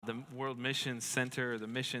The World Missions Center, or the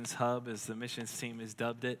Missions Hub, as the missions team has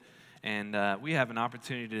dubbed it. And we have an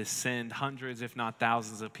opportunity to send hundreds, if not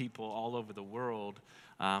thousands, of people all over the world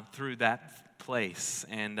through that place.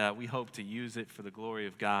 And we hope to use it for the glory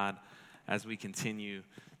of God as we continue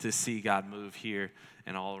to see God move here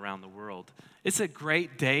and all around the world. It's a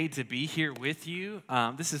great day to be here with you.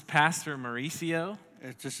 This is Pastor Mauricio.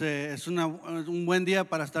 Es un buen día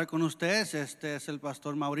para estar con ustedes. Este es el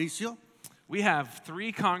Pastor Mauricio. We have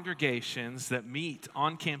 3 congregations that meet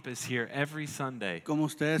on campus here every Sunday. Como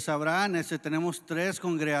ustedes sabrán, tenemos 3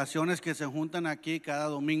 congregaciones que se juntan aquí cada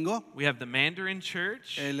domingo. We have the Mandarin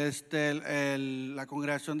Church, La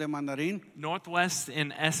congregación de Mandarín. Northwest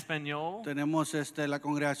in Espanol, Tenemos la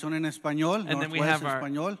congregación en español, and then we Northwest have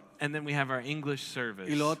español. our English service.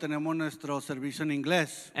 Y luego tenemos nuestro servicio en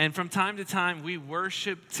inglés. And from time to time, we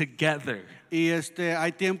worship together. Y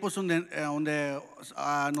hay tiempos donde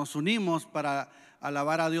nos unimos para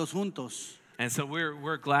alabar a Dios juntos. And so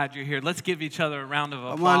we're glad you're here. Let's give each other a round of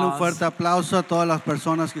Vamos a darle un applause fuerte aplauso a todas las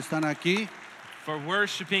personas que están aquí for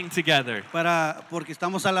worshiping together. porque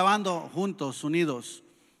estamos alabando juntos, unidos.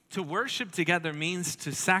 To worship together means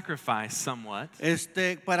to sacrifice somewhat.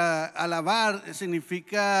 Para alabar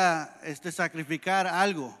significa sacrificar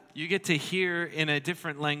algo. You get to hear in a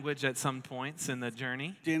different language at some points in the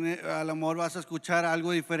journey. A lo mejor vas a escuchar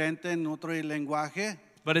algo diferente en otro lenguaje.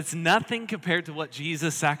 But it's nothing compared to what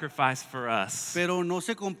Jesus sacrificed for us. Pero no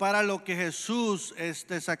se compara lo que Jesús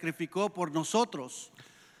sacrificó por nosotros.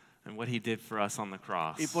 And what he did for us on the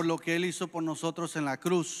cross. Y por lo que él hizo por nosotros en la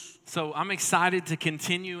cruz. So I'm excited to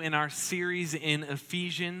continue in our series in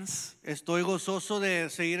Ephesians. Estoy gozoso de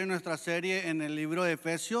seguir en nuestra serie en el libro de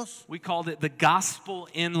Efesios. We called it the gospel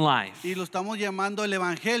in life. Y lo estamos llamando el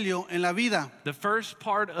evangelio en la vida. The first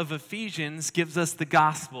part of Ephesians gives us the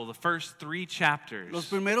gospel, the first 3 chapters. Los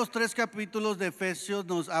primeros 3 capítulos de Efesios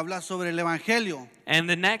nos habla sobre el evangelio. And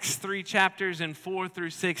the next 3 chapters in 4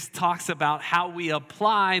 through 6 talks about how we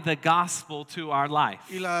apply the gospel to our life.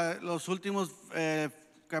 Y los últimos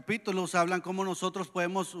capítulos hablan cómo nosotros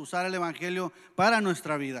podemos usar el evangelio para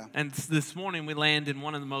nuestra vida. And this morning we land in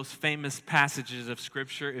one of the most famous passages of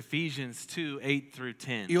Scripture, Ephesians 2, 8 through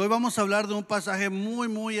 10. Y hoy vamos a hablar de un pasaje muy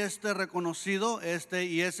reconocido,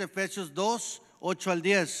 y es Efesios 2, 8 al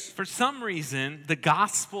 10. For some reason, the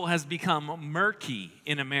gospel has become murky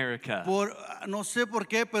in America. No sé por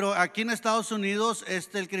qué, pero aquí en Estados Unidos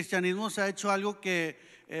el cristianismo se ha hecho algo que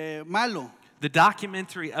malo. The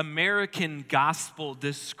documentary American Gospel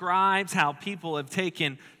describes how people have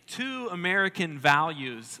taken 2 American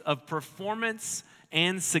values of performance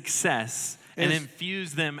and success and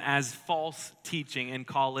infused them as false teaching and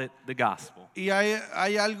call it the gospel. Y hay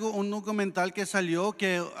un documental que salió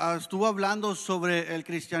que estuvo hablando sobre el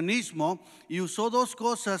cristianismo y usó 2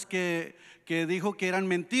 cosas que dijo que eran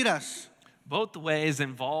mentiras. Both ways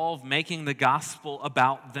involve making the gospel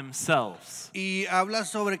about themselves. Y habla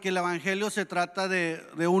sobre que el evangelio se trata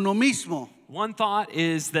de uno mismo. One thought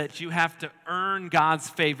is that you have to earn God's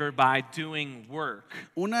favor by doing work.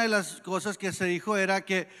 Una de las cosas que se dijo era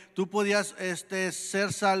que tú podías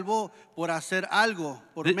ser salvo por hacer algo,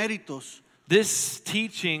 por méritos. This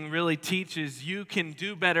teaching really teaches you can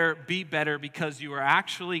do better, be better because you are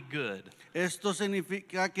actually good. Esto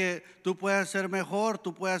significa que tú puedes ser mejor,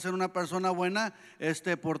 tú puedes ser una persona buena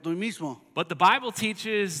por tú mismo. But the Bible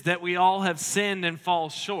teaches that we all have sinned and fall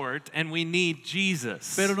short and we need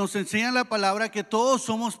Jesus. Pero nos enseña la palabra que todos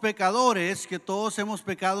somos pecadores, que todos hemos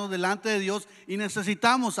pecado delante de Dios y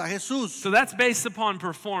necesitamos a Jesús. So that's based upon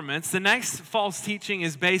performance. The next false teaching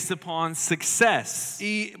is based upon success.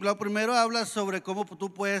 Y lo primero habla sobre cómo tú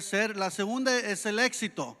puedes ser, la segunda es el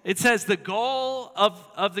éxito. It says the goal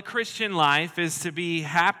of the Christian life is to be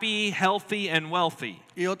happy, healthy, and wealthy.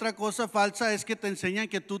 Y otra cosa falsa es que te enseñan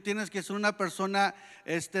que tú tienes que ser una persona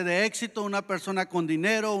de éxito, una persona con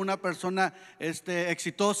dinero, una persona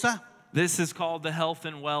exitosa. This is called the health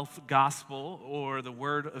and wealth gospel or the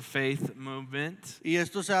word of faith movement. Y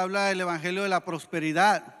esto se habla del evangelio de la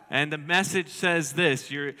prosperidad. And the message says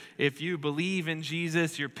this, if you believe in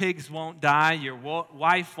Jesus, your pigs won't die, your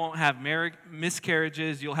wife won't have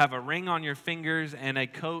miscarriages, you'll have a ring on your fingers and a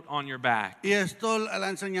coat on your back. Y esto, la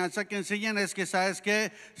enseñanza que enseñan es que sabes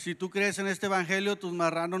que si tú crees en este evangelio, tus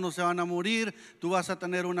marranos no se van a morir, tú vas a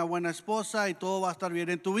tener una buena esposa y todo va a estar bien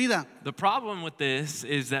en tu vida. The problem with this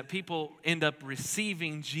is that people end up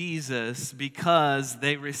receiving Jesus because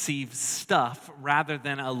they receive stuff rather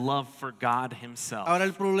than a love for God himself. Ahora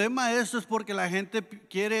el problema de esto es porque la gente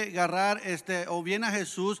quiere agarrar o viene a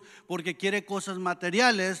Jesús porque quiere cosas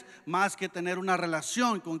materiales más que tener una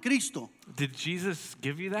relación con Cristo. Did Jesus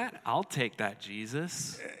give you that? I'll take that,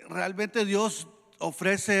 Jesus. Realmente Dios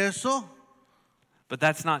ofrece eso, But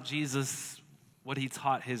that's not Jesus, what he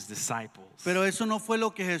taught his disciples. pero eso no fue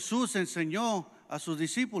lo que Jesús enseñó a sus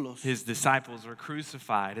discípulos. His disciples were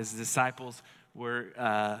crucified. His disciples were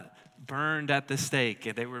burned at the stake,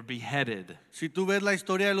 and they were beheaded. Si tú ves la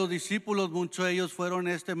historia de los discípulos, muchos de ellos fueron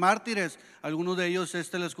mártires, algunos de ellos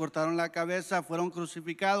les cortaron la cabeza, fueron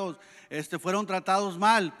crucificados, fueron tratados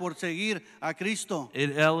mal por seguir a Cristo.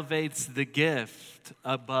 It elevates the gift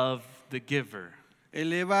above the giver.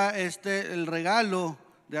 Eleva el regalo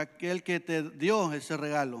de aquel que te dio ese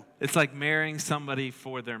regalo. It's like marrying somebody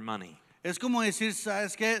for their money. Es como decir,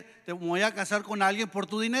 ¿sabes qué? Te voy a casar con alguien por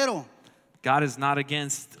tu dinero. God is not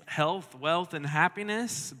against health, wealth, and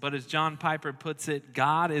happiness, but as John Piper puts it,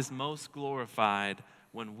 God is most glorified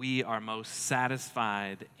when we are most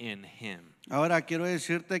satisfied in Him. Ahora quiero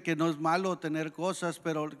decirte que no es malo tener cosas,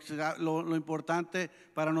 pero lo importante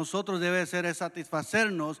para nosotros debe ser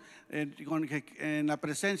satisfacernos en la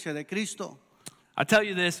presencia de Cristo. I tell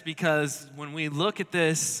you this because when we look at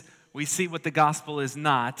this, we see what the gospel is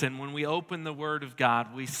not, and when we open the Word of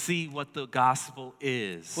God, we see what the gospel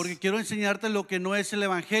is. Porque quiero enseñarte lo que no es el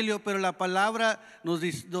evangelio, pero la palabra nos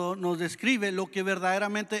describe lo que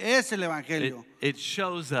verdaderamente es el evangelio. It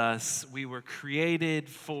shows us we were created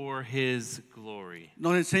for His glory.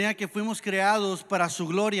 Nos enseña que fuimos creados para su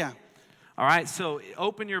gloria. All right, so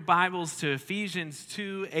open your Bibles to Ephesians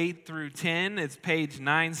 2, 8 through 10. It's page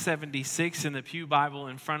 976 in the Pew Bible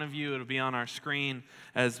in front of you. It'll be on our screen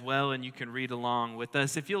as well, and you can read along with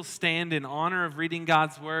us. If you'll stand in honor of reading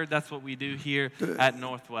God's Word, that's what we do here at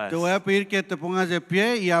Northwest. Te voy a pedir que te pongas de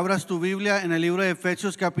pie y abras tu Biblia en el libro de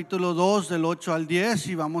Efesios capítulo 2 del 8 al 10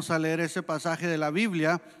 y vamos a leer ese pasaje de la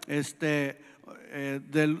Biblia de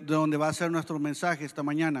donde va a ser nuestro mensaje esta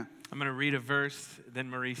mañana. I'm going to read a verse, then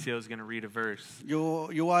Mauricio is going to read a verse. Yo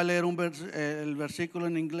voy a leer el versículo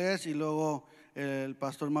en inglés y luego el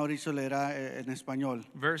pastor Mauricio leerá en español.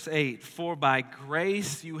 Verse 8, for by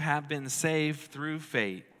grace you have been saved through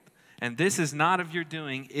faith, and this is not of your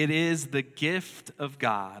doing, it is the gift of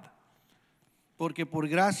God. Porque por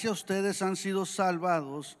gracia ustedes han sido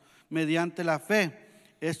salvados mediante la fe.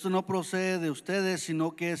 Esto no procede de ustedes,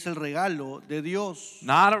 sino que es el regalo de Dios.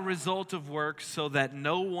 Not a result of works, so that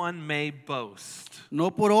no one may boast.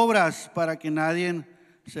 No por obras, para que nadie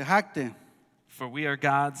se jacte. For we are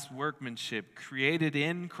God's workmanship, created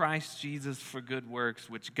in Christ Jesus for good works,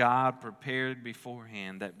 which God prepared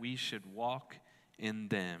beforehand, that we should walk in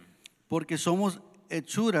them. Porque somos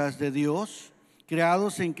hechuras de Dios,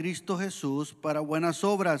 creados en Cristo Jesús para buenas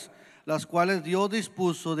obras, las cuales Dios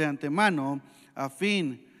dispuso de antemano, a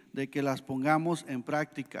fin de que las pongamos en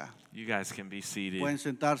práctica. You guys can be seated. Pueden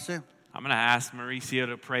sentarse. I'm going to ask Mauricio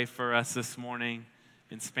to pray for us this morning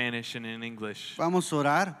in Spanish and in English. Vamos a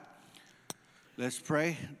orar. Let's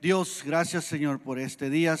pray. Dios, gracias, Señor, por este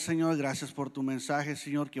día, Señor. Gracias por tu mensaje,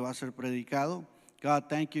 Señor, que va a ser predicado. God,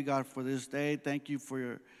 thank you, God, for this day. Thank you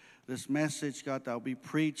for this message, God, that will be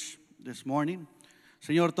preached this morning.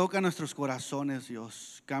 Señor, toca nuestros corazones,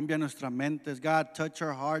 Dios. Cambia nuestras mentes. God, touch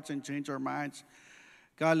our hearts and change our minds.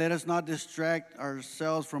 God, let us not distract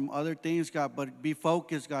ourselves from other things, God, but be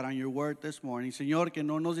focused, God, on your word this morning. Señor, que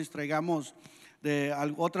no nos distraigamos de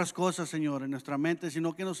otras cosas, Señor, en nuestra mente,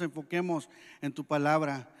 sino que nos enfoquemos en tu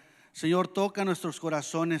palabra. Señor, toca nuestros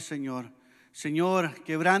corazones, Señor. Señor,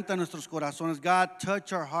 quebranta nuestros corazones. God,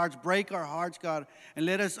 touch our hearts, break our hearts, God, and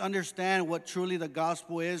let us understand what truly the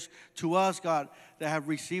gospel is to us, God, that have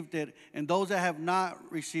received it. And those that have not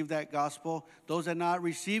received that gospel, those that have not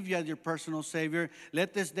received you as your personal Savior,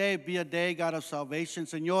 let this day be a day, God, of salvation.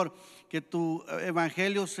 Señor, que tu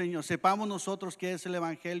evangelio, Señor, sepamos nosotros qué es el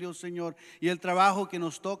evangelio, Señor, y el trabajo que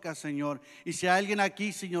nos toca, Señor. Y si hay alguien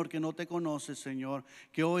aquí, Señor, que no te conoce, Señor,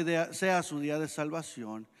 que hoy sea su día de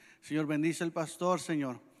salvación. Señor, bendice el pastor,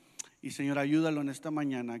 Señor. Y, Señor, ayúdalo en esta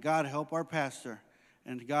mañana. God, help our pastor.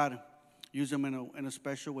 And, God, use him in a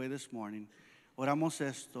special way this morning. Oramos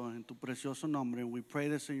esto en tu precioso nombre. And we pray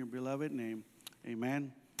this in your beloved name.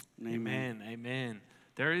 Amen. Amen. Amen.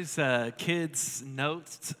 There is kids'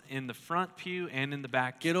 notes in the front pew and in the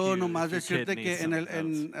back pew. Quiero nomás if your kid decirte que needs some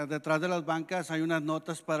notes. detrás de las bancas hay unas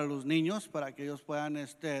notas para los niños, para que ellos puedan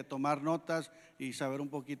tomar notas y saber un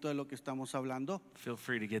poquito de lo que estamos hablando. Feel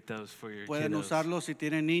free to get those for your Pueden kiddos. usarlos si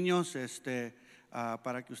tienen niños,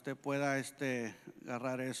 para que usted pueda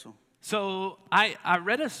agarrar eso. So I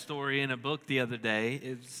read a story in a book the other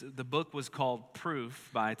day. The book was called Proof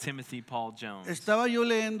by Timothy Paul Jones. Estaba yo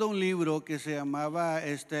leyendo un libro que se llamaba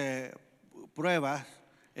Pruebas,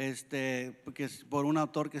 porque es por un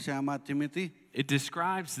autor que se llama Timothy. It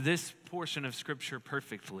describes this portion of Scripture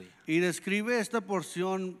perfectly. Y describe esta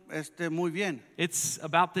porción muy bien. It's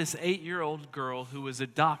about this 8-year-old girl who was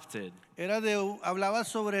adopted. Hablaba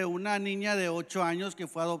sobre una niña de 8 años que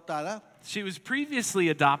fue adoptada. She was previously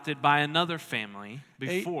adopted by another family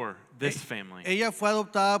before this family. Ella fue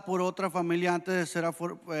adoptada por otra familia antes de ser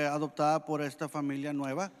adoptada por esta familia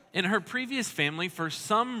nueva. In her previous family, for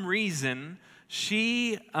some reason,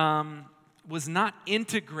 she was not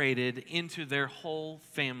integrated into their whole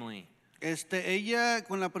family. Ella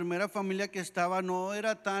con la primera familia que estaba no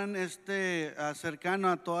era tan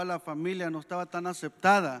cercana a toda la familia, no estaba tan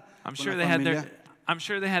aceptada. I'm sure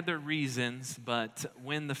they had their reasons, but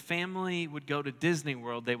when the family would go to Disney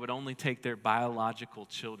World, they would only take their biological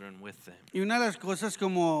children with them. Y una de las cosas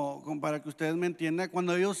como para que ustedes me entiendan,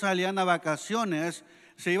 cuando ellos salían a vacaciones,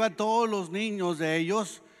 se iban todos los niños de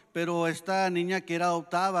ellos, pero esta niña que era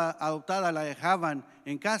adoptada la dejaban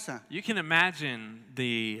en casa. You can imagine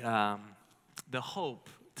the hope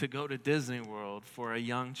to go to Disney World for a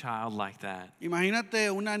young child like that. Imagínate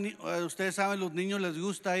ustedes saben, los niños les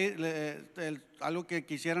gusta ir, algo que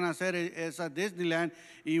quisieran hacer es a Disneyland.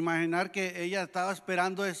 Imaginar que ella estaba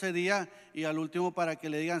esperando ese día y al último para que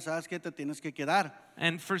le digan, ¿sabes qué? Te tienes que quedar.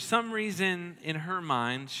 And for some reason in her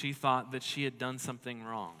mind, she thought that she had done something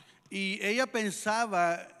wrong. Y ella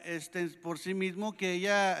pensaba por sí mismo que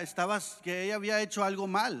ella había hecho algo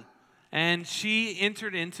mal. And she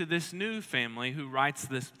entered into this new family who writes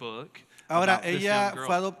this book. Ahora about this ella young girl.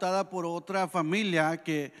 fue adoptada por otra familia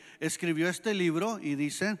que escribió este libro y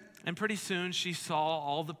dice, And pretty soon she saw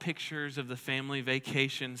all the pictures of the family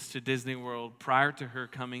vacations to Disney World prior to her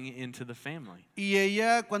coming into the family. y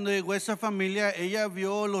ella cuando llegó a esa familia, ella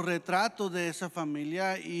vio los retratos de esa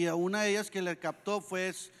familia y a una de ellas que le captó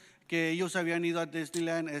fue que ellos habían ido a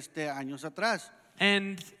Disneyland años atrás.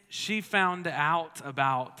 And she found out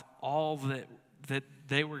about all that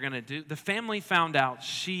they were going to do. The family found out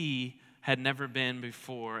she had never been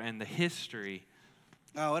before, and the history.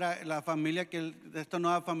 Ahora esta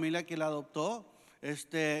nueva familia que la adoptó,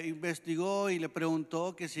 investigó y le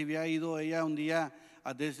preguntó que si había ido ella un día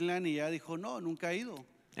a Disneyland y ella dijo, no, nunca ha ido.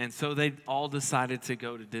 And so they all decided to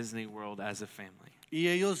go to Disney World as a family. Y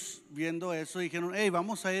ellos viendo eso dijeron, hey,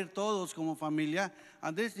 vamos a ir todos como familia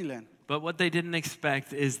a Disneyland. But what they didn't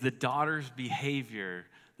expect is the daughter's behavior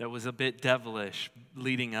that was a bit devilish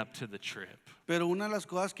leading up to the trip. Pero una de las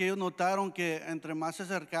cosas que ellos notaron que entre más se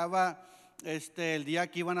acercaba el día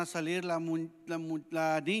que iban a salir, la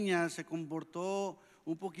niña se comportó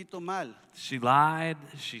un poquito mal. She lied,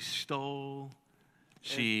 she stole,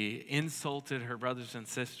 she insulted her brothers and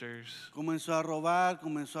sisters. Comenzó a robar,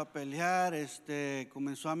 comenzó a pelear,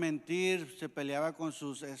 comenzó a mentir, se peleaba con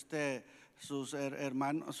sus hermanos,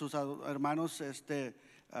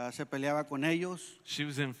 se peleaba con ellos. She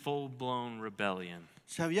was in full-blown rebellion.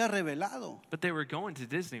 Se había rebelado. But they were going to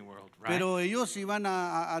Disney World, right? Pero ellos iban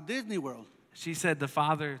a Disney World. She said the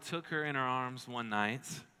father took her in her arms one night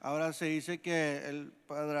Ahora se dice que el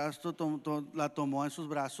padrastro la tomó en sus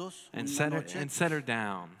brazos and una set her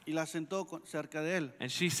down. y la sentó cerca de él.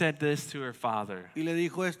 And she said this to her father. Y le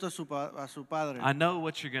dijo esto a su padre. I know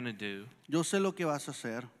what you're going to do. Yo sé lo que vas a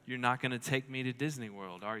hacer. You're not going to take me to Disney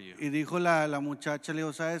World, are you? Y dijo la muchacha, le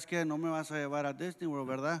dijo, ¿sabes qué? No me vas a llevar a Disney World,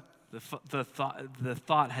 ¿verdad? The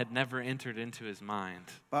thought had never entered into his mind.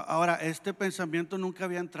 Ahora, pensamiento nunca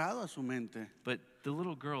había entrado a su mente. But the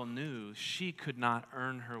little girl knew she could not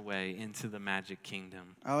earn her way into the magic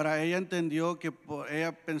kingdom. Ahora, ella entendió que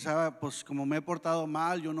ella pensaba, pues como me he portado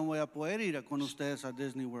mal, yo no voy a poder ir con ustedes a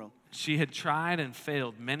Disney World. She had tried and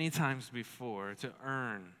failed many times before to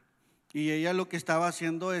earn. Y ella lo que estaba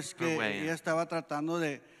haciendo es que Her way in. ella estaba tratando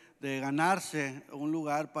de ganarse un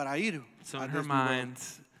lugar para ir So a in her Disney World. mind,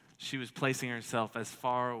 she was placing herself as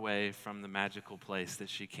far away from the magical place that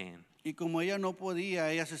she came. Y como ella no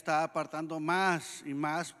podía, ella se estaba apartando más y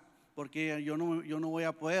más porque yo no voy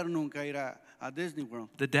a poder nunca ir a Disney World.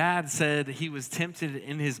 The dad said he was tempted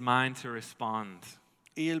in his mind to respond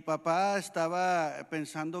Y el papá estaba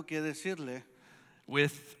pensando qué decirle.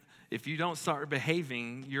 with, if you don't start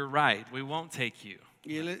behaving, you're right, we won't take you.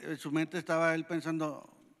 Y en su mente estaba él pensando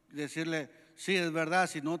decirle, sí, es verdad,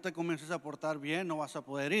 si no te comienzas a portar bien, no vas a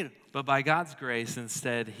poder ir. But by God's grace,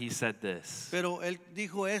 instead, he said this. Pero él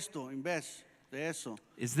dijo esto en vez de eso.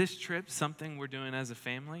 Is this trip something we're doing as a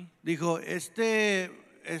family? Dijo,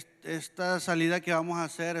 esta salida que vamos a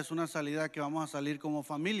hacer es una salida que vamos a salir como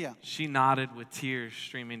familia. She nodded with tears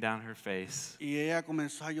streaming down her face. Y ella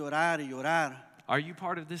comenzó a llorar y llorar. Are you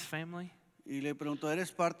part of this family? Y le preguntó,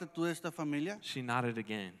 ¿eres parte tú de esta familia? She nodded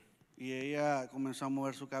again. Y ella comenzó a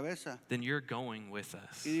mover su cabeza. then you're going with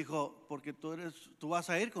us. Y dijo, porque tú vas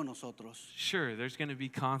a ir con nosotros. Sure, there's going to be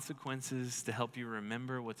consequences to help you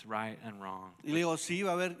remember what's right and wrong. Y le digo, sí,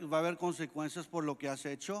 va a haber consecuencias por lo que has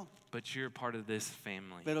hecho, But you're part of this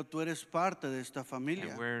family. pero tú eres parte de esta familia.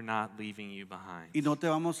 And we're not leaving you behind. Y no te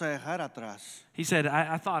vamos a dejar atrás. He said,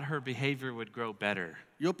 I thought her behavior would grow better.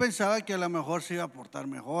 Yo pensaba que a lo mejor se iba a portar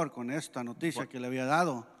mejor con esta noticia que le había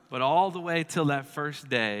dado. But all the way till that first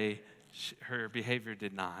day, her behavior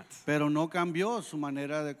did not. Pero no cambió su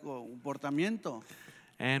manera de comportamiento.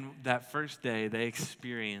 And that first day, they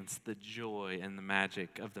experienced the joy and the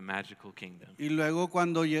magic of the magical kingdom. Y luego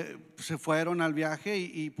cuando se fueron al viaje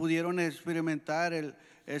y pudieron experimentar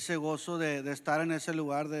ese gozo de estar en ese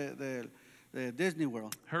lugar de Disney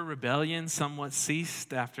World. Her rebellion somewhat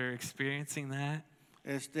ceased after experiencing that.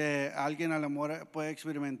 Alguien a lo mejor puede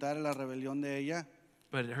experimentar la rebelión de ella.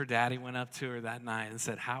 But her daddy went up to her that night and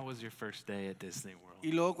said, "How was your first day at Disney World?"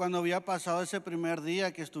 Y luego cuando había pasado ese primer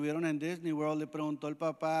día que estuvieron en Disney World, le preguntó el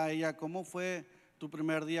papá a ella, ¿cómo fue tu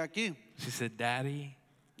primer día aquí? She said, "Daddy,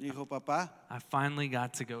 Dijo, papá, I finally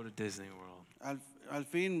got to go to Disney World. al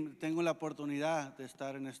fin tengo la oportunidad de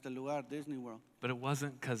estar en este lugar, Disney World. But it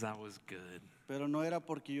wasn't because I was good. Pero no era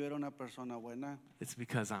porque yo era una persona buena, It's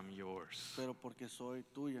because I'm yours." pero porque soy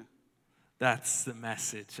tuya. That's the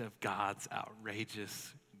message of God's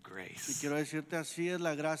outrageous Y grace. quiero decirte, así es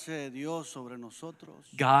la gracia de Dios sobre nosotros.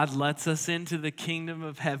 God lets us into the kingdom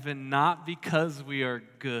of heaven not because we are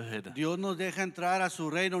good, Dios nos deja entrar a su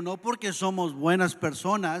reino no porque somos buenas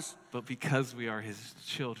personas, but because we are his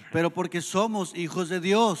children. pero porque somos hijos de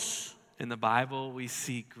Dios. In the Bible, we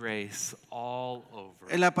see grace all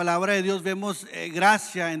over. En la palabra de Dios vemos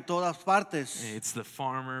gracia en todas partes. It's the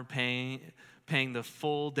farmer paying the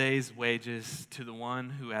full day's wages to the one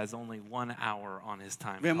who has only 1 hour on his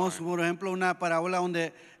time Vemos, card. por ejemplo, una parábola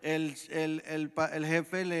donde el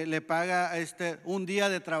jefe le paga un día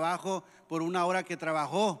de trabajo por una hora que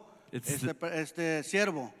trabajó este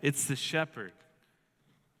siervo. It's the shepherd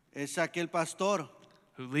Es aquel pastor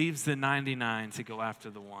who leaves the 99 to go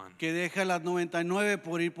after the one. que deja las 99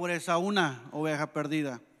 por ir por esa una oveja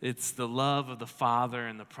perdida. It's the love of the father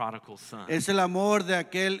and the prodigal son, Es el amor de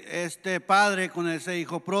aquel padre con ese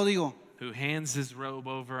hijo pródigo who hands his robe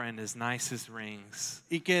over and his nicest rings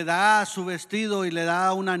y que da su vestido y le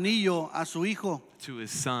da un anillo a su hijo to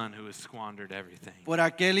his son who has squandered everything. por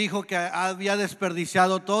aquel hijo que había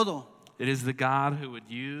desperdiciado todo. It is the God who would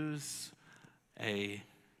use a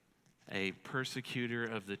persecutor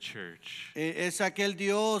of the church Es aquel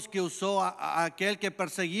Dios que usó a aquel que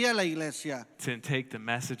perseguía la iglesia, to take the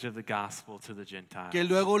message of the gospel to the Gentiles. que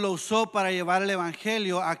luego lo usó para llevar el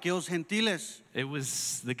evangelio a aquellos gentiles. It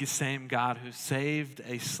was the same God who saved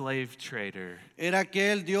a slave trader Era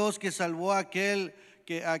aquel Dios que salvó a aquel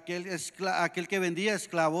que vendía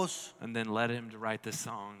esclavos and then led him to write the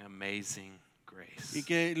song Amazing Grace. y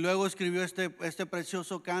que luego escribió este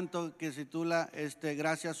precioso canto que se titula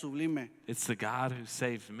Gracia Sublime. It's the God who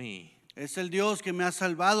saved me, Es el Dios que me ha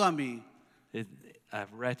salvado a mí, a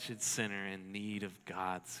wretched sinner in need of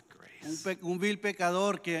God's grace. un vil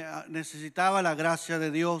pecador que necesitaba la gracia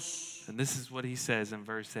de Dios. And this is what he says in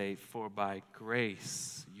verse 8, "For by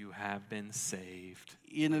grace you have been saved."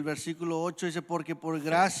 Y en el versículo 8 dice, porque por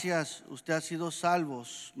gracias usted ha sido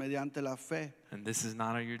salvos mediante la fe. And this is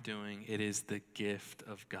not of your doing, it is the gift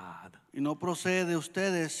of God. Y no procede de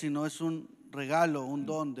ustedes, sino es un regalo, un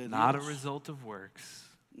don de Not a Dios. result of works,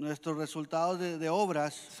 Nuestros resultados de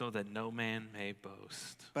obras, so that no man may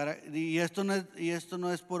boast. y esto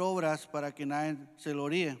no es por obras para que nadie se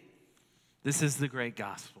gloríe. This is the great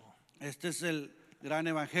gospel. Este es el gran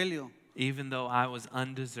evangelio. Even though I was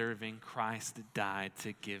undeserving, Christ died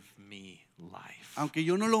to give me life. Aunque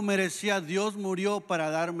yo no lo merecía, Dios murió para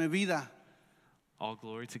darme vida. All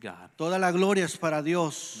glory to God, Toda la gloria es para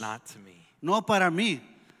Dios, not to me. no para mí.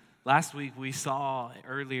 Last week we saw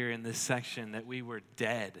earlier in this section that we were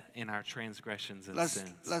dead in our transgressions and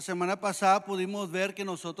sins. La semana pasada pudimos ver que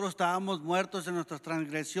nosotros estábamos muertos en nuestras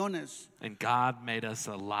transgresiones And God made us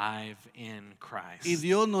alive in Christ. y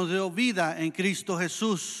Dios nos dio vida en Cristo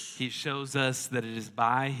Jesús. He shows us that it is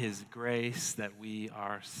by His grace that we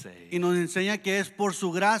are saved. Y nos enseña que es por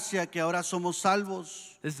su gracia que ahora somos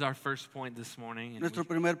salvos. This is our first point this morning. And Nuestro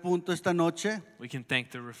primer punto esta noche. we can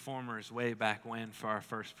thank the reformers way back when for our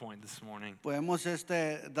first point this morning. Podemos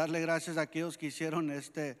darle gracias a aquellos que hicieron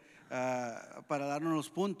para darnos los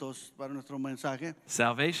puntos para nuestro mensaje.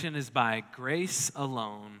 Salvation is by grace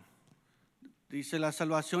alone, Dice, la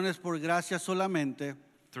salvación es por gracia solamente,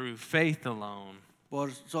 through faith alone,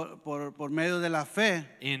 por medio de la fe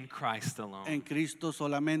in Christ alone. en Cristo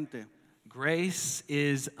solamente. Grace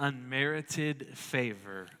is unmerited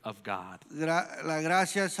favor of God. La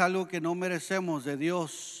gracia es algo que no merecemos de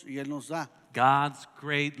Dios y Él nos da. God's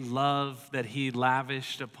great love that he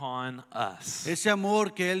lavished upon us. Ese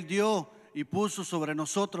amor que Él dio y puso sobre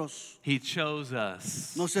nosotros. He chose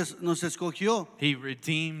us. Nos escogió, He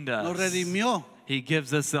redeemed us. nos redimió, He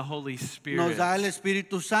gives us the Holy nos Spirit da el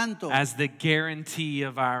Espíritu Santo, as the guarantee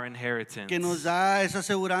of our inheritance. que nos da esa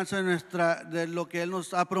aseguranza de lo que Él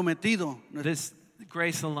nos ha prometido. This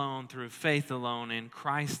grace alone, through faith alone, in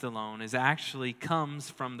Christ alone, actually comes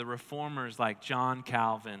from the reformers like John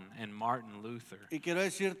Calvin and Martin Luther. Y quiero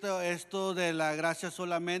decirte esto de la gracia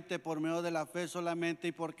solamente, por medio de la fe solamente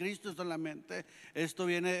y por Cristo solamente. Esto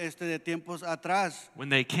viene de tiempos atrás. When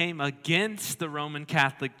they came against the Roman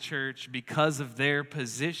Catholic Church because of their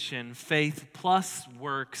position, faith plus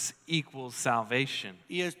works equals salvation.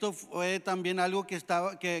 Y esto fue también algo que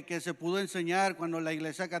se pudo enseñar cuando la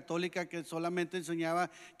Iglesia Católica, que solamente enseñaba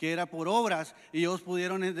que era por obras, y ellos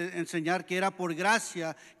pudieron enseñar que era por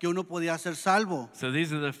gracia que uno podía ser salvo. So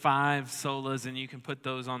these are the 5 solas, and you can put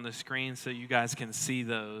those on the screen so you guys can see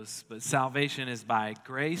those. But salvation is by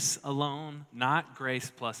grace alone, not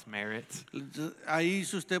grace plus merit. Ahí,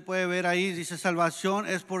 si usted puede ver ahí, dice salvación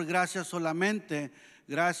es por gracia solamente,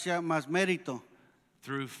 gracia más mérito.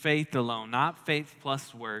 Through faith alone, not faith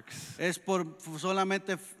plus works. Es por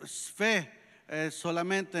solamente fe,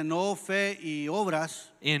 solamente no fe y obras.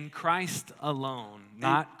 In Christ alone,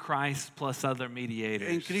 not Christ plus other mediators.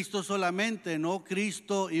 En Cristo solamente, no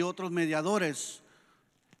Cristo y otros mediadores.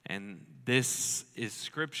 And this is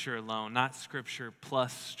Scripture alone, not Scripture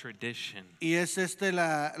plus tradition. Y es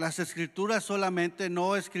las escrituras solamente,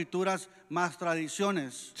 no escrituras más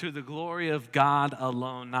tradiciones. To the glory of God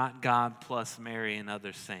alone, not God plus Mary and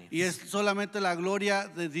other saints. Y es solamente la gloria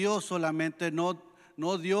de Dios solamente,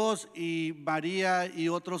 no Dios y María y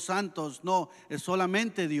otros santos, no, es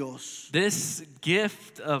solamente Dios. This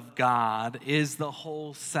gift of God is the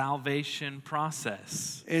whole salvation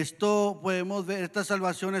process. Esto podemos ver, esta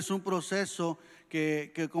salvación es un proceso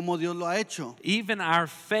que como Dios lo ha hecho. Even our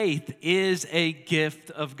faith is a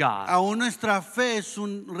gift of God. Aún nuestra fe es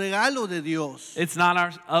un regalo de Dios. It's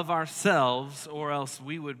not of ourselves, or else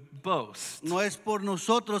we would boast. No es por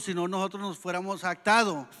nosotros, sino nosotros nos fuéramos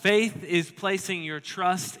jactado. Faith is placing your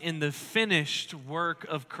trust in the finished work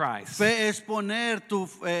of Christ. Fe es poner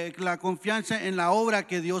la confianza en la obra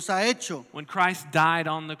que Dios ha hecho. When Christ died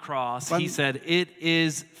on the cross, he said, "It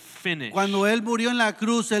is finished." Cuando Él murió en la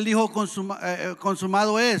cruz, Él dijo,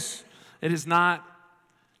 consumado es. It is not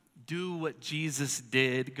do what Jesus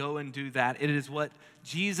did, go and do that. It is what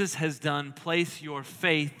Jesus has done. Place your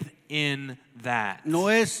faith in that. No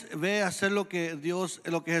es ve a hacer lo que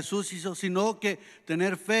Jesús hizo, sino que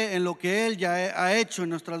tener fe en lo que Él ya ha hecho en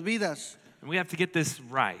nuestras vidas. And we have to get this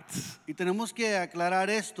right. Y tenemos que aclarar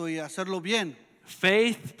esto y hacerlo bien.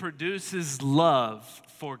 Faith produces love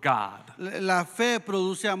for God. La fe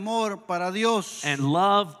produce amor para Dios. And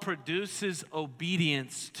love produces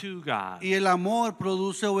obedience to God. Y el amor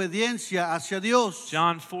produce obediencia hacia Dios.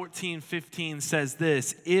 John 14:15 says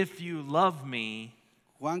this, "If you love me,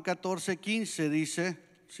 Juan 14:15 dice,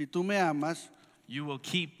 si tú me amas, you will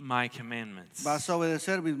keep my commandments." vas a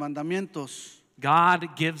obedecer mis mandamientos.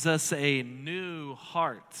 God gives us a new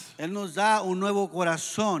heart, Él nos da un nuevo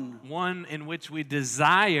corazón, one in which we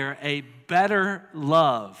desire a better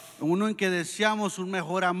love. uno en que deseamos un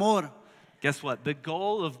mejor amor. Guess what? The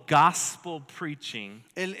goal of gospel preaching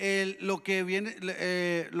Lo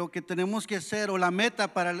que tenemos que hacer, o la meta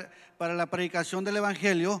para la predicación del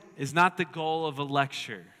evangelio, is not the goal of a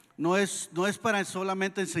lecture, no es para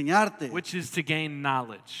solamente enseñarte, which is to gain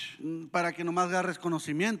knowledge. para que nomás agarres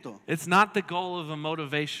conocimiento. It's not the goal of a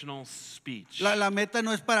motivational speech, La meta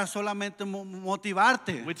no es para solamente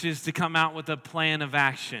motivarte, which is to come out with a plan of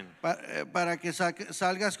action. para que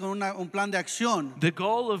salgas con un plan de acción. The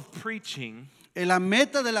goal of preaching La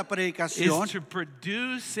meta de la is predicación to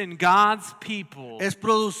produce in God's people es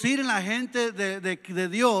producir en la gente de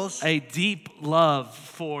Dios, a deep love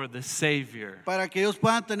for the Savior. para que ellos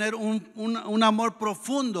puedan tener un amor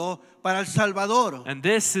profundo para el Salvador. And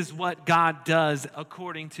this is what God does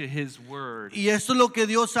according to His Word, Y esto es lo que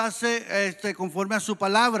Dios hace conforme a su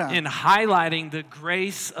palabra, in highlighting the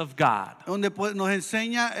grace of God, donde nos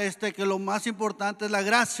enseña que lo más importante es la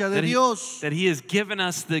gracia de that Dios, that He has given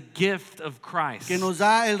us the gift of Christ. que nos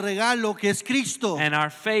da el regalo que es Cristo. And our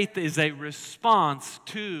faith is a response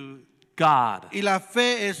to God, Y la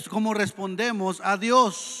fe es como respondemos a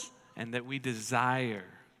Dios, and that we desire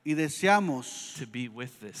y deseamos to be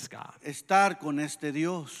with this God. estar con este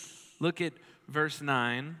Dios. Look at verse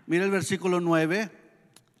 9. Mira el versículo 9.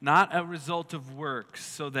 not a result of works,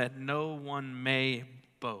 so that no one may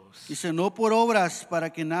boast. Dice, no por obras para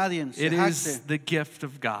que nadie se It is jacte, the gift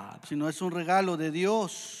of God. sino es un regalo de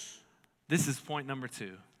Dios. This is point number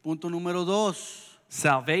 2. Punto número 2.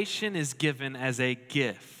 Salvation is given as a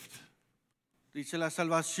gift Dice, la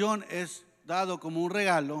salvación es dado como un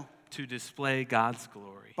regalo to display God's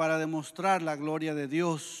glory. para demostrar la gloria de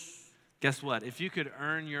Dios. Guess what? If you could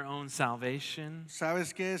earn your own salvation,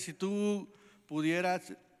 ¿Sabes qué? Si tú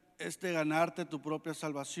pudieras ganarte tu propia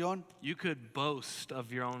salvación, you could boast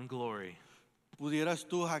of your own glory. pudieras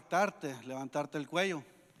tú jactarte, levantarte el cuello.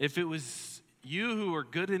 If it was you who were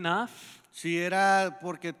good enough Si era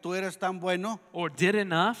porque tú eres tan bueno or did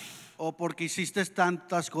enough o porque hiciste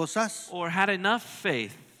tantas cosas or had enough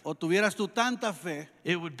faith, o tuvieras tú tanta fe,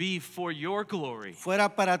 it would be for your glory fuera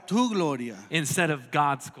para tu gloria instead of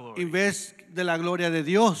God's en glory. vez de la gloria de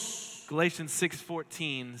Dios. Galatians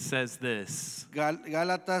 6:14 says this,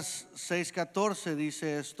 Gálatas 6:14 dice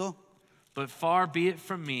esto. but far be it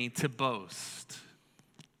from me to boast.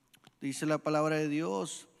 Dice la palabra de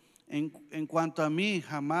Dios, en cuanto a mí,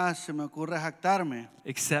 jamás se me ocurre jactarme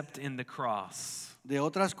Except in the cross de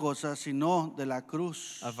otras cosas, sino de la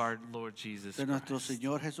cruz of our Lord Jesus de nuestro Christ.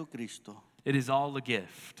 Señor Jesucristo. It is all a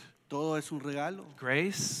gift. Todo es un regalo,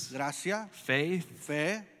 Grace, gracia, faith,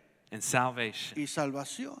 fe and salvation. y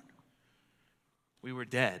salvación. We were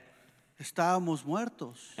dead, Estábamos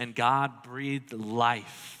muertos. and God breathed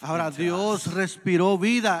life Ahora into Dios us. respiró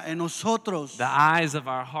vida en nosotros. The eyes of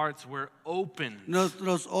our hearts were opened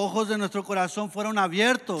Los ojos de nuestro corazón fueron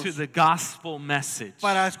abiertos to the gospel message,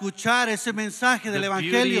 para escuchar ese mensaje del the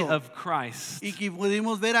beauty Evangelio of Christ, y que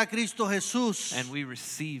pudimos ver a Cristo Jesús and we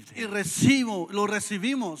received y him, lo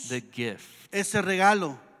recibimos, the gift. ese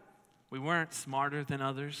regalo. We weren't smarter than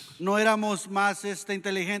others. No éramos más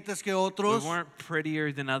inteligentes que We otros, weren't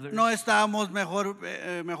prettier than others. no estábamos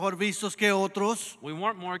mejor vistos que otros, We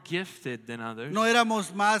weren't more gifted than others. no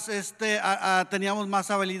éramos más, teníamos más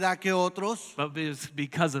habilidad que otros, But it was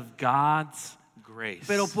because of God's grace.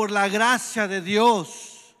 pero por la gracia de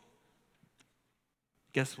Dios.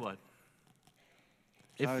 Guess what?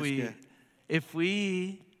 ¿Sabes qué? If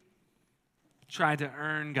we try to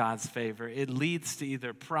earn God's favor, it leads to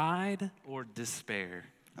either pride or despair.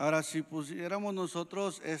 Ahora, si pusiéramos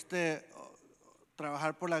nosotros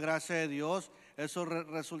trabajar por la gracia de Dios, eso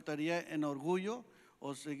resultaría en orgullo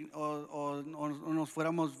o nos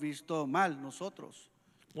fuéramos visto mal nosotros.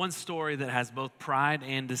 One story that has both pride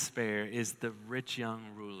and despair is the rich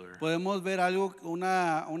young ruler. Podemos ver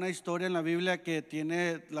una historia en la Biblia que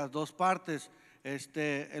tiene las dos partes,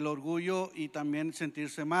 el orgullo y también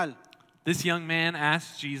sentirse mal. This young man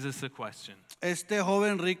asked Jesus a question.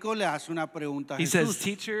 Joven rico le hace una pregunta a He says, Jesús.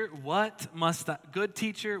 teacher, good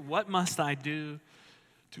teacher, what must I do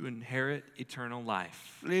to inherit eternal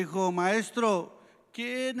life? Le dijo, maestro,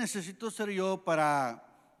 ¿qué necesito hacer yo para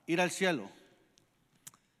ir al cielo?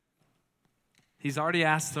 He's already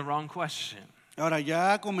asked the wrong question. Ahora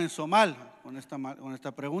ya comenzó mal con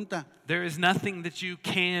esta pregunta, There is nothing that you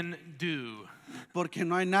can do. porque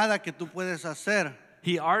no hay nada que tú puedes hacer.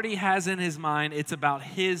 He already has in his mind, it's about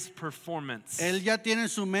his performance. Él ya tiene en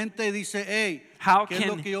su mente y dice, hey, How ¿qué es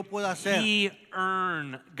lo can que yo puedo hacer? he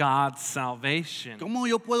earn God's salvation? ¿Cómo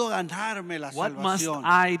yo puedo ganarme la What must salvación?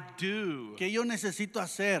 I do? ¿Qué yo necesito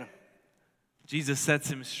hacer? Jesus sets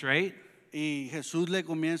him straight Y Jesús le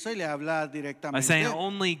comienza y le habla by directamente. saying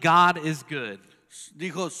only God is good,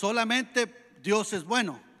 Dijo, solamente Dios es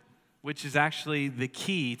bueno. which is actually the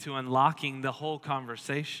key to unlocking the whole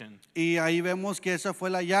conversation. Y ahí vemos que esa fue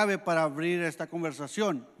la llave para abrir esta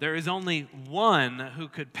conversación. There is only one who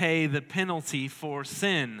could pay the penalty for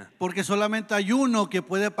sin, Porque solamente hay uno que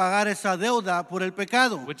puede pagar esa deuda por el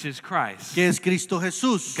pecado, which is Christ, que es Cristo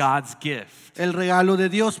Jesús, God's gift. el regalo de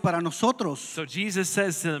Dios para nosotros. So Jesus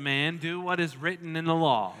says to the man, do what is written in the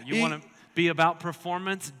law. You want to be about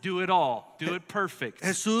performance? Do it all. Do it perfect.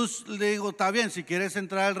 Jesús le dijo, está bien, si quieres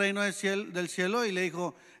entrar al reino del cielo, y le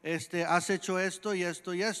dijo, has hecho esto y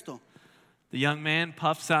esto y esto. The young man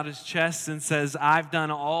puffs out his chest and says, I've done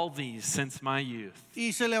all these since my youth.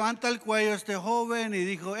 Y se levanta el cuello joven y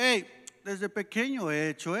dijo, hey, desde pequeño he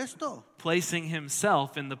hecho esto. Placing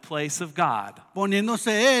himself in the place of God,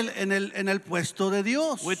 Poniéndose él en el puesto de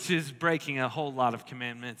Dios. which is breaking a whole lot of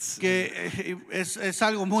commandments. Que es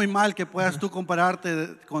algo muy mal que puedas tú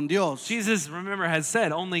compararte con Dios. Jesus, remember, has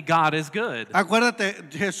said only God is good. Acuérdate,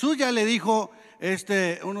 Jesús ya le dijo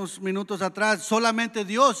unos minutos atrás, solamente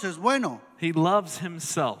Dios es bueno. He loves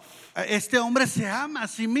himself. Este hombre se ama a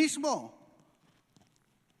sí mismo.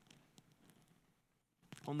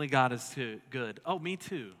 Only God is good. Oh, me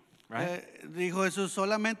too. right? Dijo Jesús,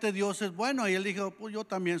 solamente Dios es bueno. Y él dijo, pues yo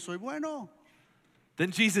también soy bueno.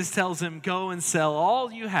 Then Jesus tells him, go and sell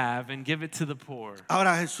all you have and give it to the poor.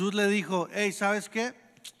 Ahora Jesús le dijo, hey, ¿sabes qué?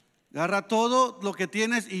 Agarra todo lo que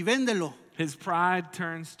tienes y véndelo. His pride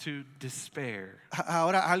turns to despair.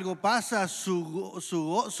 Ahora algo pasa,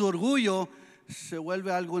 su orgullo se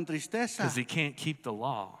vuelve algo en tristeza. Because he can't keep the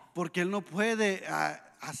law. Porque él no puede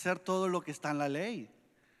hacer todo lo que está en la ley.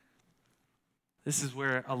 This is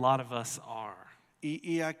where a lot of us are.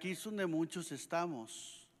 Y aquí es donde muchos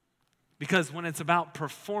estamos. Because when it's about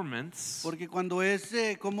performance, Porque cuando es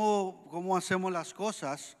cómo hacemos las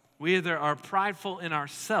cosas, we either are prideful in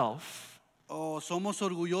ourselves. o somos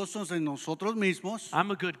orgullosos en nosotros mismos.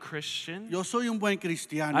 I'm a good Christian. Yo soy un buen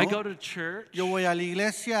cristiano. I go to church. Yo voy a la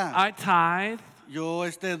iglesia. I tithe. Yo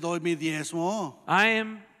doy mi diezmo. I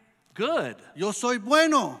am good. Yo soy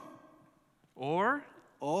bueno. Or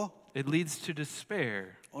O it leads to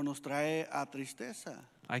despair. nos trae a tristeza.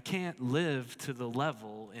 I can't live to the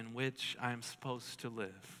level in which I'm supposed to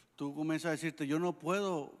live. Tú comienzas a decirte, yo no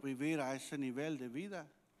puedo vivir a ese nivel de vida.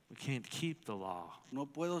 We can't keep the law. No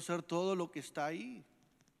puedo hacer todo lo que está ahí.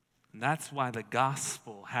 And that's why the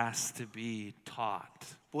gospel has to be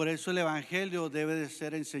taught Por eso el evangelio debe de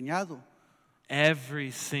ser enseñado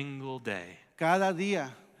every single day cada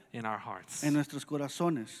día in our hearts. en nuestros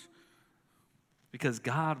corazones. Because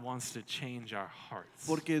God wants to change our hearts.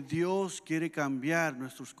 Porque Dios quiere cambiar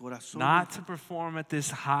nuestros corazones. Not to perform at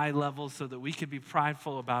this high level so that we could be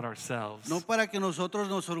prideful about ourselves. No para que nosotros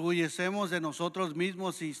nos orgullecemos de nosotros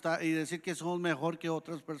mismos y decir que somos mejor que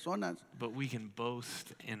otras personas. But we can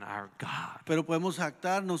boast in our God. Pero podemos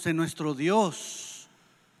jactarnos en nuestro Dios.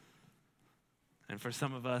 And for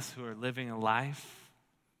some of us who are living a life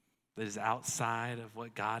that is outside of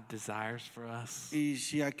what God desires for us, Y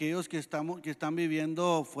si aquellos que están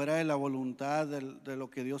viviendo fuera de la voluntad de lo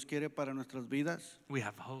que Dios quiere para nuestras vidas, we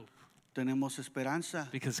have hope. tenemos esperanza.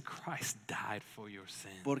 Because Christ died for your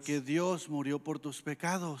sins. Porque Dios murió por tus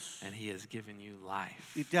pecados And he has given you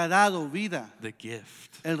life, y te ha dado vida, the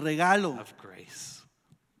gift el regalo, of grace.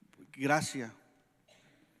 gracia.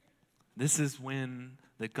 This is when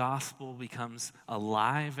the gospel becomes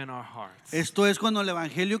alive in our hearts. Esto es cuando el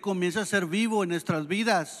evangelio comienza a ser vivo en nuestras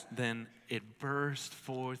vidas Then it bursts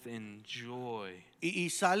forth in joy y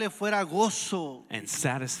sale fuera gozo and y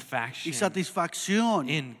satisfaction satisfacción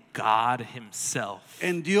in God himself.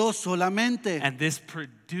 en Dios solamente. And this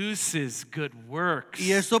produces good works.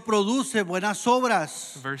 Y esto produce buenas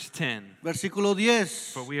obras. Verse 10, Versículo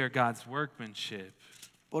 10. for we are God's workmanship,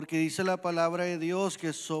 Porque dice la palabra de Dios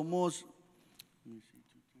que somos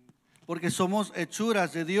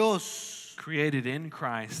hechuras de Dios, created in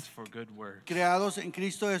Christ for good works, creados en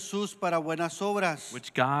Cristo Jesús para buenas obras,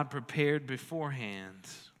 which God prepared beforehand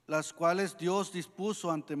las cuales Dios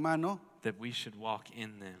dispuso antemano that we should walk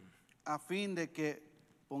in them. a fin de que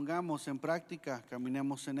pongamos en práctica,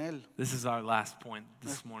 caminemos en él. This is our last point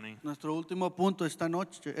this morning. Nuestro último punto esta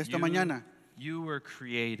mañana. You were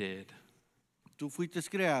created Tú fuiste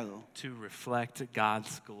creado to reflect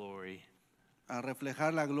God's glory a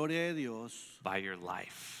reflejar la gloria de Dios by your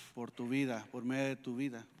life, por tu vida, por medio de tu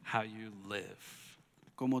vida, how you live.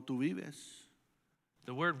 como tú vives.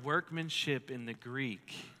 The word workmanship in the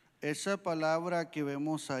Greek Esa palabra que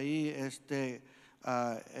vemos ahí,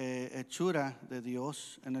 hechura de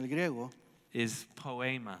Dios en el griego, is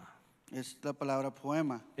poema. es la palabra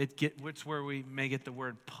poema. Which where we may get the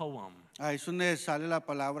word poem. Ahí es donde sale la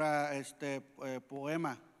palabra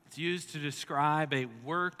poema. It's used to describe a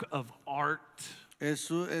work of art, Es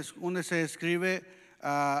donde se describe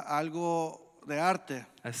algo de arte,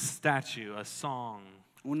 a statue, a song,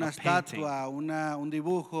 una a painting, estatua, un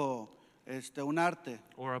dibujo, un arte,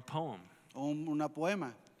 or a poem. o un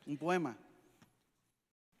poema.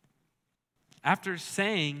 After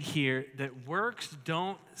saying here that works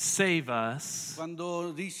don't save us,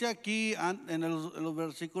 Cuando dice aquí en los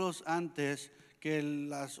versículos antes que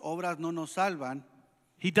las obras no nos salvan,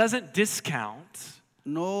 he doesn't discount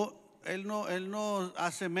él no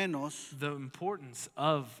hace menos the importance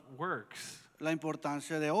of works. la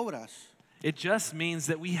importancia de obras, It just means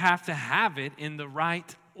that we have to have it in the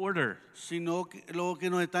right order. sino que lo que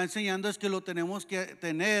nos está enseñando es que lo tenemos que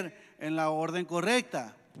tener en la orden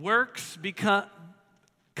correcta. Works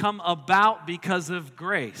come about because of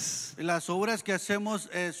grace, Las obras que hacemos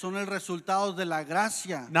son el resultado de la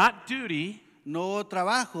gracia, not duty, no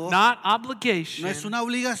trabajo, not no obligation. es una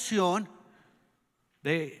obligación,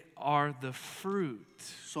 They are the fruit,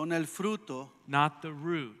 son el fruto, not the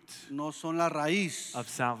root no son la raíz of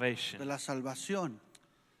de salvation. la salvación.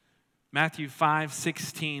 Matthew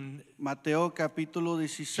 5:16, Mateo capítulo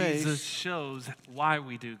Jesus 16, shows why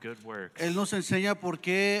we do good works. Él nos enseña por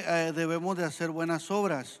qué debemos de hacer buenas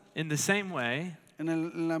obras. In the same way,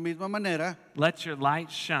 En la misma manera, let your light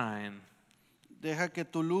shine deja que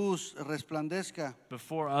tu luz resplandezca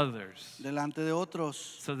before others delante de otros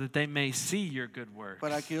so that they may see your good works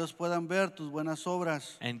para que ellos puedan ver tus buenas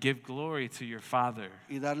obras and give glory to your Father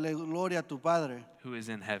y darle gloria a tu Padre who is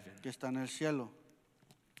in heaven. que está en el cielo.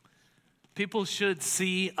 People should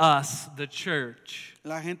see us, the church,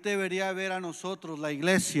 La gente debería ver a nosotros, la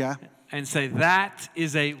iglesia, and say, that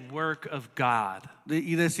is a work of God.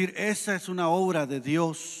 y decir, esa es una obra de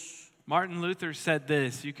Dios. Martin Luther said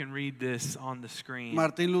this. You can read this on the screen.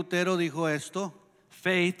 Martín Lutero dijo esto.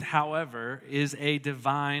 Faith, however, is a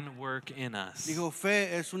divine work in us. Dijo,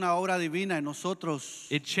 fe es una obra divina en nosotros.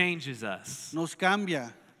 It changes us, Nos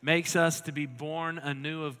cambia, makes us to be born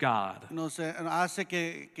anew of God. nos hace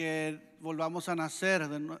que volvamos a nacer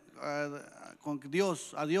con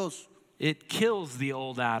Dios, a Dios. It kills the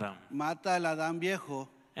old Adam Mata al Adán viejo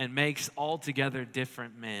and makes altogether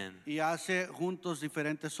different men y hace juntos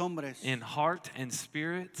diferentes hombres. in heart and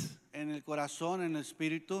spirit En el corazón, en el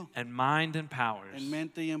espíritu, and mind and powers, en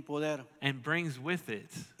mente y en poder. and brings with it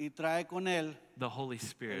Y trae con él the Holy el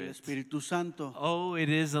Spirit. Espíritu Santo. Oh, it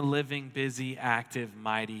is a living, busy, active,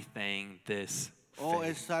 mighty thing, this O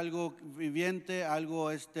faith. es algo viviente, algo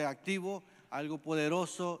activo, algo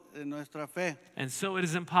poderoso en nuestra fe. And so it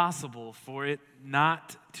is impossible for it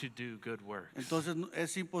not to do good works Entonces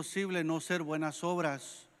es imposible no ser buenas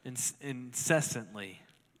obras incessantly.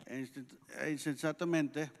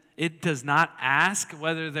 insensatamente. It does not ask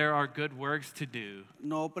whether there are good works to do.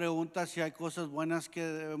 No pregunta si hay cosas buenas que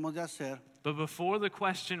debemos de hacer. But before the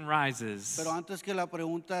question rises, Pero antes que la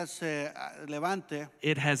pregunta se levante,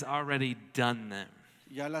 it has already done them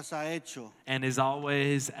ya las ha hecho and is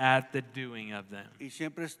always at the doing of them. y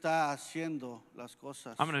siempre está haciendo las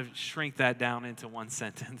cosas. I'm going to shrink that down into one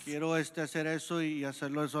sentence. Quiero hacer eso y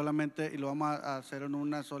hacerlo solamente, y lo vamos a hacer en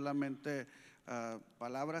una solamente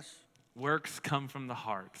palabras, Works come from the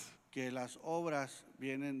heart, que las obras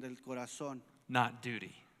vienen del corazón, not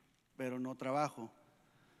duty. pero no trabajo.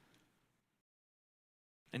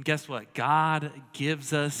 And guess what? God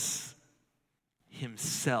gives us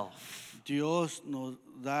Himself Dios nos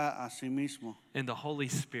da a sí mismo in the Holy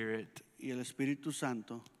Spirit y el Espíritu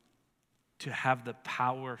Santo to have the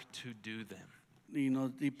power to do them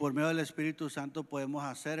y por medio del Espíritu Santo podemos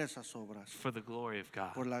hacer esas obras for the glory of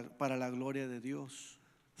God. para la gloria de Dios.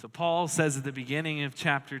 So Paul says at the beginning of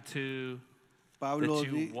chapter 2 Pablo,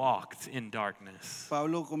 that you walked in darkness.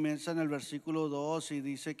 Pablo comienza en el versículo 2 y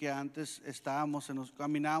dice que antes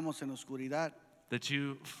caminábamos en oscuridad, That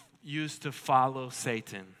you used to follow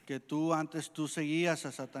Satan. que tú seguías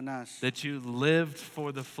a Satanás, That you lived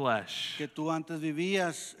for the flesh. que tú antes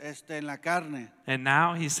vivías en la carne. And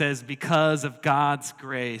now he says, because of God's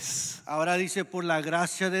grace Ahora dice por la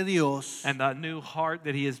gracia de Dios and the new heart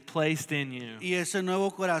that He has placed in you y ese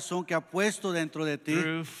nuevo corazón que ha puesto dentro de ti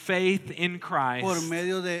through faith in Christ, por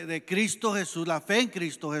medio de Cristo Jesús, la fe en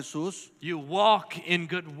Cristo Jesús. you walk in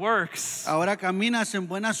good works Ahora caminas en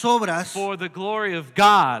buenas obras for the glory of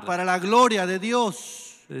God. para la gloria de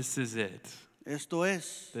Dios. This is it. Esto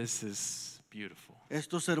es Beautiful.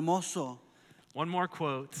 Esto es hermoso. One more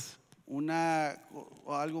quote.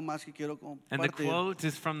 Algo más que quiero And the compartir. quote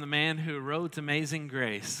is from the man who wrote Amazing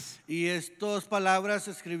Grace. Y estas palabras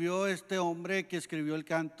escribió este hombre que escribió el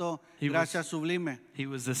canto Gracia Sublime. He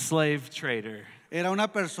was a slave trader, Era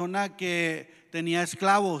una persona que tenía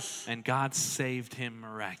esclavos and God saved him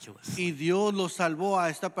miraculously. y Dios lo salvó a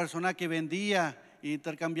esta persona que vendía y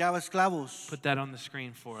intercambiaba esclavos. Put that on the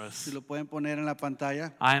screen for us. Si lo pueden poner en la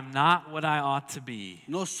pantalla. I am not what I ought to be.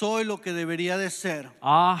 No soy lo que debería de ser.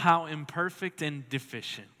 Ah, how imperfect and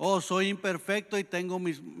deficient. Oh, soy imperfecto y tengo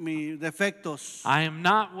mis defectos. I am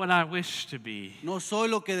not what I wish to be. No soy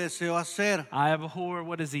lo que deseo hacer. I abhor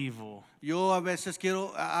what is evil, Yo a veces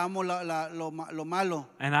amo lo malo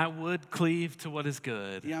and I would cleave to what is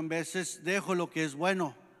good. y a veces dejo lo que es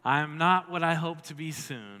bueno. I am not what I hope to be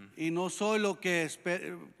soon. Y no soy lo que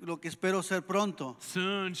espero ser pronto.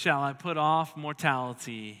 Soon shall I put off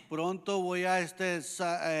mortality, Pronto voy a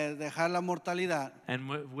dejar la mortalidad. and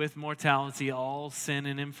with mortality all sin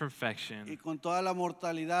and Y imperfection. con toda la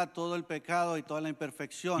mortalidad, todo el pecado y toda la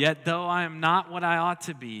imperfección. Yet though I am not what I ought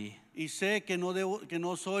to be, Y sé que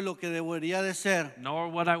no soy lo que debería de ser, nor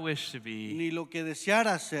what I wish to be, ni lo que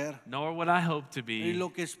deseara ser, nor what I hope to ni be, lo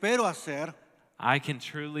que espero hacer. I can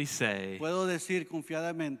truly say, Puedo decir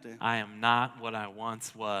confiadamente I am not what I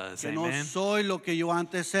once was. que no Amen. soy lo que yo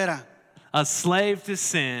antes era. a slave to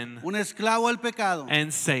sin un esclavo al pecado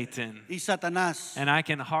and Satan. y Satanás. And I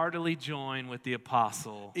can heartily join with the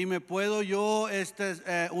apostle Y me puedo yo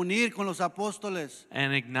unir con los apóstoles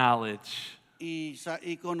and acknowledge y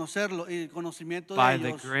conocerlo y el conocimiento by de the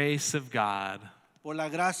ellos. grace of God, Por la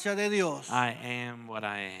gracia de Dios, I am what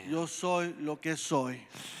I am. yo soy lo que soy.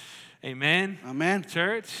 Amen. Amén.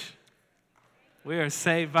 Church, we are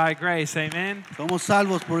saved by grace. Amen. Somos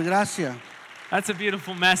salvos por gracia. That's a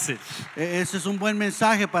beautiful message. Ese es un buen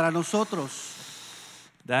mensaje para nosotros.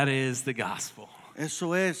 That is the gospel.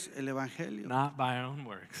 Eso es el evangelio. Not by our own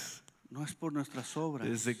works. No es por nuestras It is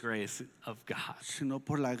obras, the grace of God. sino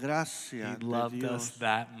por la gracia He de loved us Dios.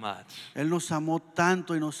 that much. Él nos amó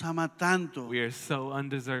tanto y nos ama tanto. We are so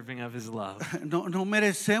undeserving of his love, No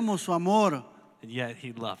merecemos su amor, and yet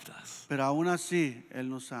he loved us pero aún así Él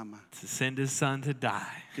nos ama. to send his son to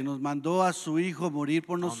die Que nos mandó a su Hijo morir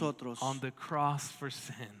por nosotros on the cross for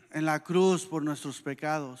sin en la cruz por nuestros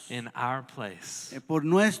pecados, in our place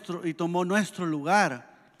y tomó nuestro lugar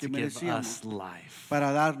que to give merecíamos us life.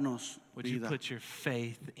 para darnos Would you vida. put your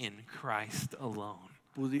faith in Christ alone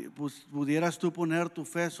 ¿Pudieras tú poner tu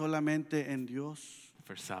fe solamente en Dios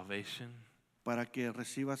for salvation para que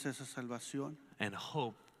recibas esa salvación and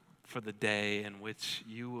hope for the day in which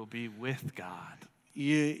you will be with God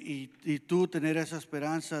y tú tener esa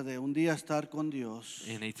esperanza de un día estar con Dios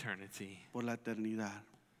in eternity? por la eternidad?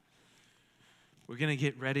 We're going to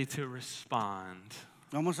get ready to respond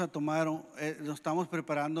Vamos a tomar, nos estamos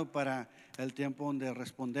preparando para el tiempo donde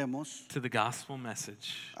respondemos to the gospel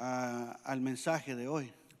message al mensaje de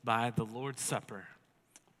hoy by the Lord's Supper.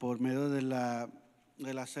 por medio de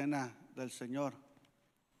la cena del Señor.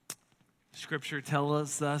 Scripture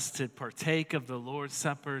tells us to partake of the Lord's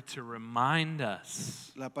Supper to remind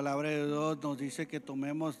us La palabra de Dios nos dice que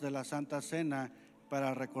tomemos de la Santa Cena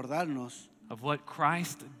para recordarnos of what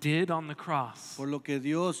Christ did on the cross, por lo que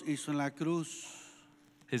Dios hizo en la cruz,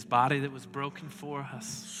 his body that was broken for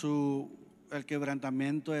us, el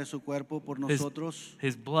quebrantamiento de su cuerpo por nosotros,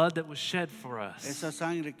 his blood that was shed for us. esa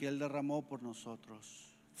sangre que Él derramó por nosotros.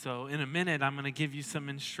 So in a minute, I'm going to give you some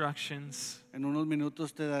instructions. En unos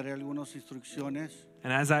minutos te daré algunas instrucciones.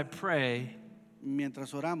 And as I pray,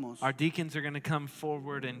 Mientras oramos, our deacons are going to come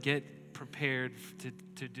forward and get prepared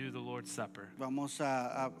to do the Lord's Supper. vamos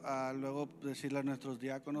a luego decirle a nuestros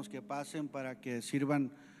diáconos que pasen para que sirvan,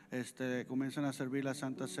 comiencen a servir la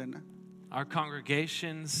Santa Cena. Our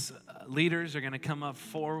congregation's leaders are going to come up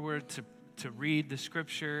forward to read the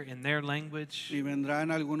scripture in their language. Y vendrán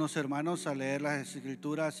algunos hermanos a leer las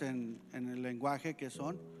escrituras en el lenguaje que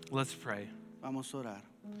son. Let's pray. Vamos a orar.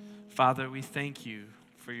 Father, we thank you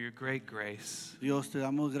for your great grace. Dios, te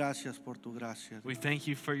damos gracias por tu gracia, We thank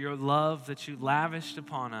you for your love that you lavished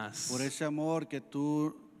upon us. por ese amor que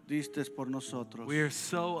tú diste por nosotros. We are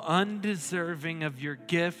so undeserving of your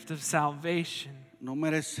gift of salvation. No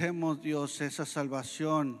merecemos, Dios, esa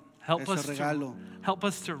salvación, Help ese us regalo. help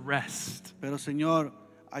us to rest Pero, Señor,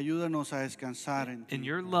 ayúdanos a descansar en in ti,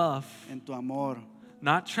 your love, en tu amor,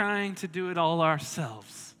 not trying to do it all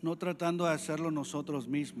ourselves, no tratando de hacerlo nosotros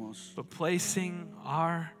mismos, but placing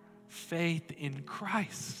our faith in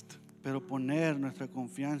Christ. pero poner nuestra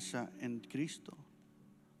confianza en Cristo.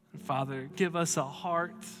 And Father, give us a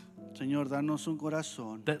heart Señor, danos un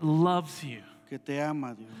corazón that loves you, que te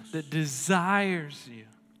ama, Dios, that desires you,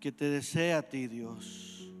 que te desea a ti, Dios,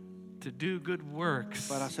 to do good works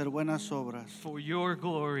para hacer buenas obras, for your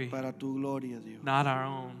glory, para tu gloria, Dios, not our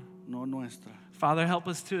own. no nuestra. Father, help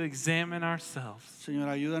us to examine ourselves, Señor,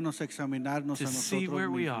 ayúdanos a examinarnos to a see nosotros where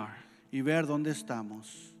we mismos are. y ver dónde estamos.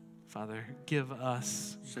 Father, give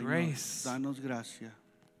us Señor, grace. danos gracia.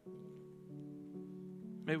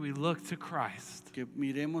 May we look to Christ Que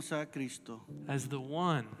miremos a Cristo as the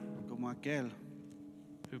one como aquel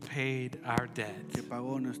who paid our debt que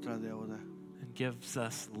pagó nuestra deuda and gives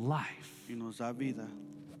us life y nos da vida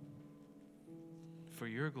for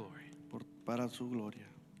your glory. para su gloria.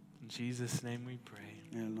 In Jesus' name we pray.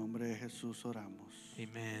 En el nombre de Jesús oramos.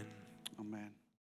 Amen. Amén.